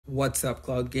What's up,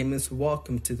 cloud gamers?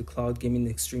 Welcome to the Cloud Gaming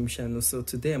Extreme channel. So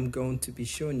today I'm going to be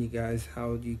showing you guys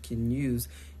how you can use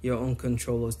your own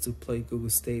controllers to play Google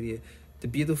Stadia. The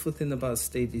beautiful thing about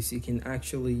Stadia is you can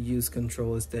actually use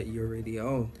controllers that you already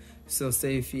own. So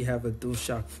say if you have a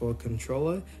Dualshock 4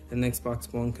 controller, an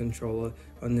Xbox One controller,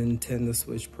 or a Nintendo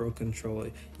Switch Pro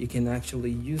controller, you can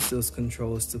actually use those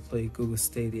controllers to play Google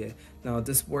Stadia. Now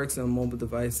this works on mobile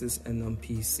devices and on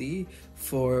PC.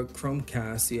 For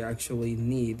Chromecast, you actually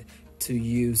need to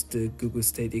use the Google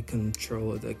Stadia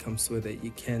controller that comes with it.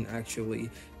 You can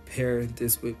actually pair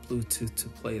this with Bluetooth to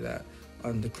play that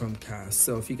on the Chromecast.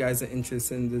 So if you guys are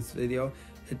interested in this video,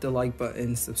 hit the like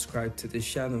button, subscribe to this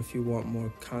channel if you want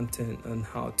more content on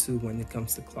how to when it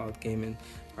comes to cloud gaming.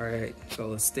 Alright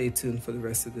fellas, stay tuned for the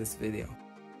rest of this video.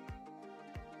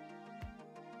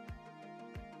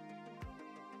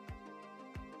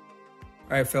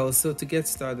 Alright fellas, so to get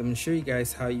started, I'm going to show you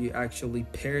guys how you actually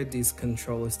pair these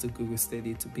controllers to Google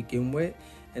Stadia to begin with,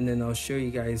 and then I'll show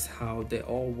you guys how they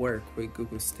all work with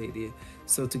Google Stadia.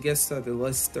 So to get started,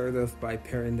 let's start off by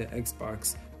pairing the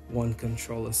Xbox One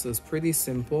controller. So it's pretty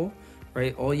simple,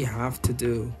 right? All you have to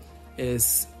do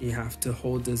is you have to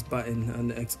hold this button on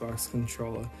the Xbox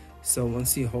controller. So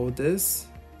once you hold this,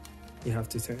 you have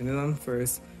to turn it on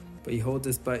first, but you hold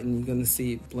this button, you're going to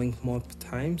see it blink multiple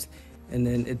times, and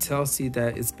then it tells you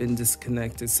that it's been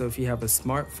disconnected. So if you have a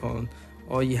smartphone,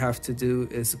 all you have to do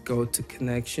is go to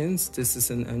connections. This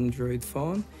is an Android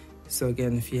phone. So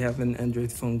again, if you have an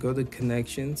Android phone, go to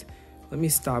connections. Let me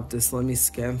stop this, let me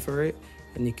scan for it,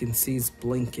 and you can see it's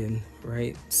blinking,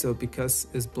 right? So because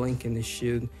it's blinking, it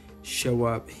should show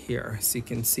up here. So you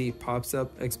can see it pops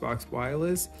up Xbox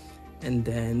Wireless, and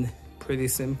then pretty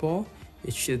simple,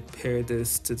 it should pair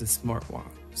this to the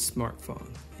smartphone,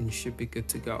 and you should be good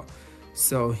to go.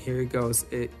 So here it goes,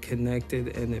 it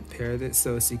connected and it paired it.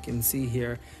 So as you can see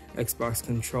here, Xbox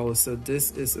controller, so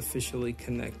this is officially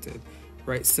connected,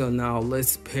 right? So now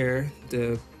let's pair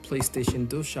the PlayStation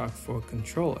DualShock 4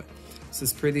 controller. So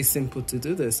it's pretty simple to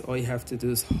do this. All you have to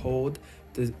do is hold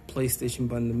the PlayStation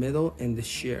button in the middle and the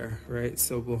share, right?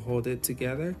 So we'll hold it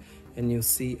together, and you'll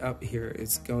see up here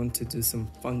it's going to do some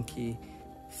funky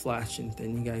flashing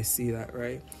thing. You guys see that,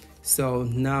 right? So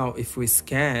now if we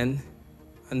scan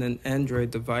on an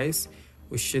Android device,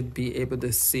 we should be able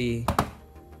to see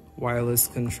wireless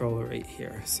controller right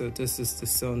here. So this is the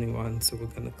Sony one, so we're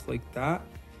gonna click that,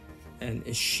 and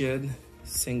it should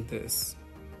sync this.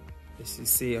 As you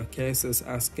see, okay, so it's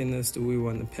asking us, do we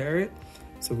want to pair it?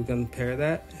 So we're gonna pair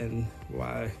that, and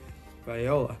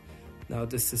Viola. Now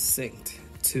this is synced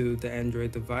to the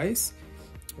Android device,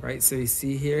 right? So you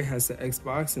see here it has the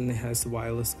Xbox and it has the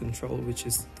wireless controller, which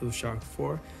is DualShock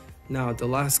 4. Now the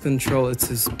last controller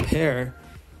to pair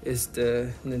is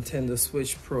the Nintendo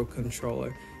Switch Pro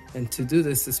controller, and to do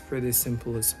this is pretty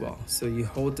simple as well. So you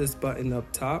hold this button up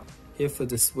top here for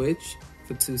the Switch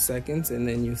for 2 seconds, and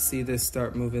then you see this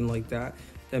start moving like that.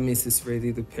 That means it's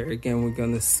ready to pair. Again, we're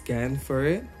gonna scan for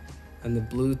it on the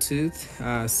Bluetooth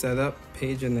setup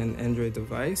page on an Android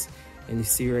device, and you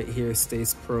see right here it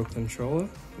states Pro controller.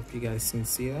 Hope you guys can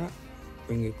see that.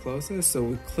 Bring it closer. So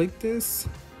we click this,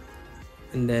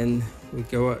 and then we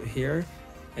go up here,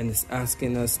 and it's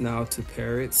asking us now to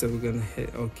pair it. So we're gonna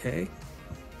hit OK,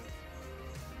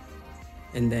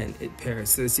 and then it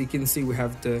pairs. So as you can see, we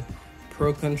have the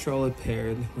Pro controller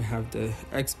paired, we have the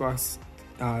Xbox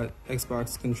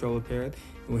controller paired,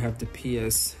 and we have the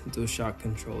PS DualShock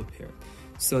controller paired.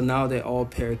 So now they're all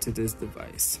paired to this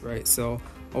device, right? So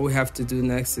all we have to do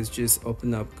next is just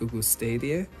open up Google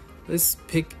Stadia. Let's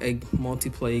pick a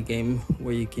multiplayer game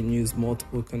where you can use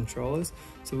multiple controllers.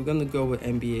 So we're gonna go with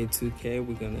NBA 2K.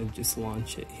 We're gonna just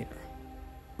launch it here.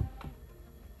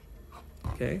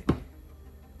 Okay,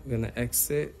 we're gonna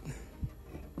exit.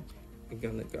 We're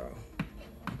gonna go.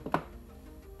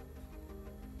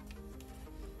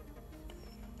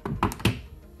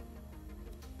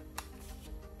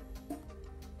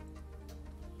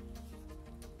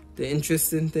 The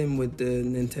interesting thing with the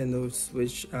Nintendo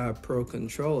Switch Pro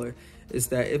controller is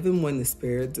that even when it's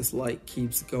paired, this light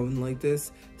keeps going like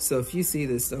this. So if you see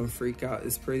this, don't freak out.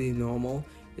 It's pretty normal.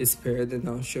 It's paired, and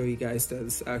I'll show you guys that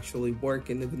it's actually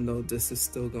working even though this is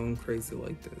still going crazy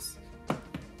like this.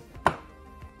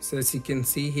 So as you can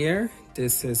see here,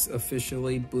 this has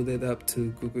officially booted up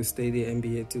to Google Stadia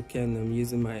NBA 2K, and I'm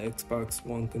using my Xbox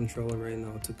One controller right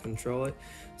now to control it.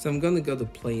 So I'm gonna go to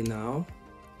play now.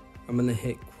 I'm gonna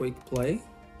hit quick play,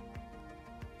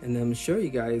 and I'm gonna show you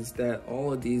guys that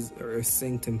all of these are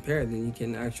synced and paired, and you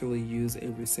can actually use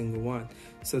every single one.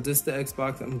 So this is the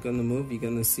Xbox I'm gonna move. You're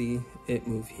gonna see it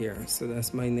move here. So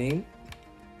that's my name.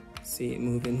 See it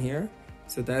moving here.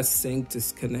 So that's synced,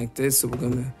 is connected. So we're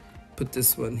gonna put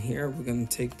this one here. We're gonna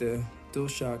take the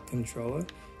Dualshock controller,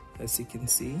 as you can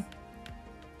see.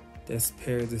 That's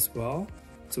paired as well.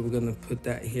 So we're gonna put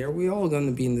that here. We're all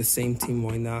gonna be in the same team,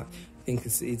 why not? I think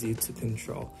it's easy to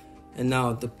control. And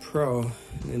now the Pro,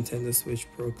 Nintendo Switch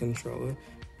Pro controller,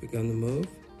 we're gonna move,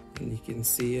 and you can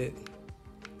see it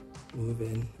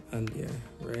moving under,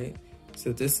 right?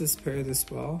 So this is paired as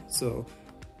well, so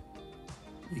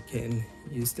you can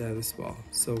use that as well.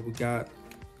 So we got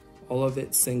all of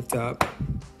it synced up.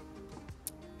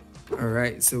 All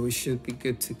right, so we should be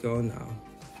good to go now,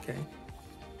 okay?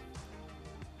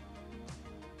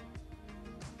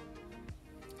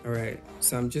 All right,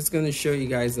 so I'm just gonna show you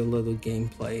guys a little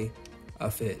gameplay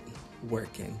of it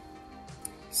working.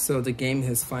 So the game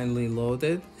has finally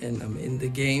loaded, and I'm in the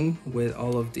game with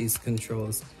all of these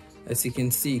controls. As you can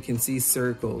see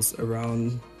circles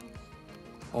around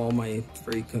all my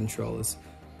 3 controllers,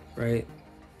 right?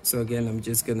 So again, I'm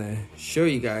just gonna show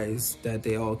you guys that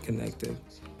they all connected.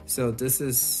 So this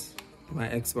is my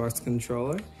Xbox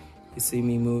controller. You see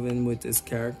me moving with this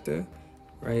character,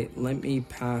 right? Let me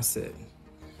pass it.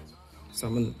 So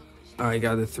I'm gonna, oh, I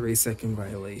got a 3-second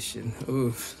violation.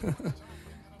 Oof.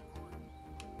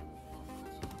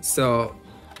 So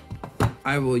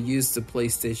I will use the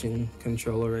PlayStation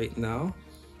controller right now,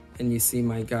 and you see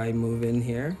my guy move in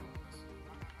here.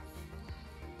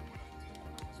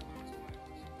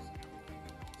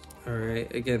 All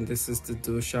right, again, this is the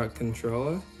Dualshock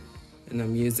controller, and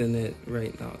I'm using it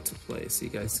right now to play, so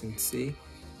you guys can see.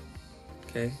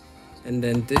 Okay, and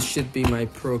then this should be my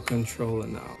Pro controller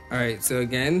now. All right, so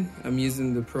again, I'm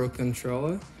using the Pro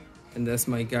controller, and that's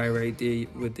my guy right there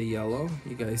with the yellow.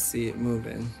 You guys see it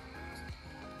moving.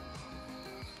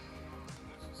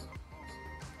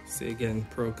 See, again,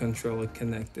 Pro controller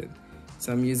connected.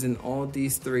 So I'm using all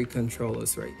these 3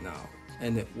 controllers right now,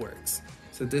 and it works.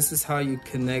 So this is how you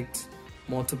connect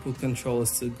multiple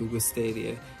controllers to Google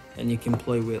Stadia, and you can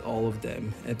play with all of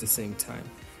them at the same time.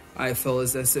 Alright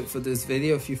fellas, that's it for this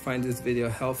video. If you find this video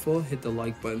helpful, hit the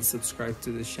like button, subscribe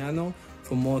to the channel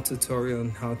for more tutorial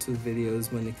and how-to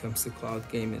videos when it comes to cloud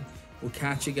gaming. We'll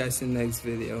catch you guys in the next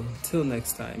video. Till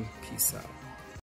next time, peace out.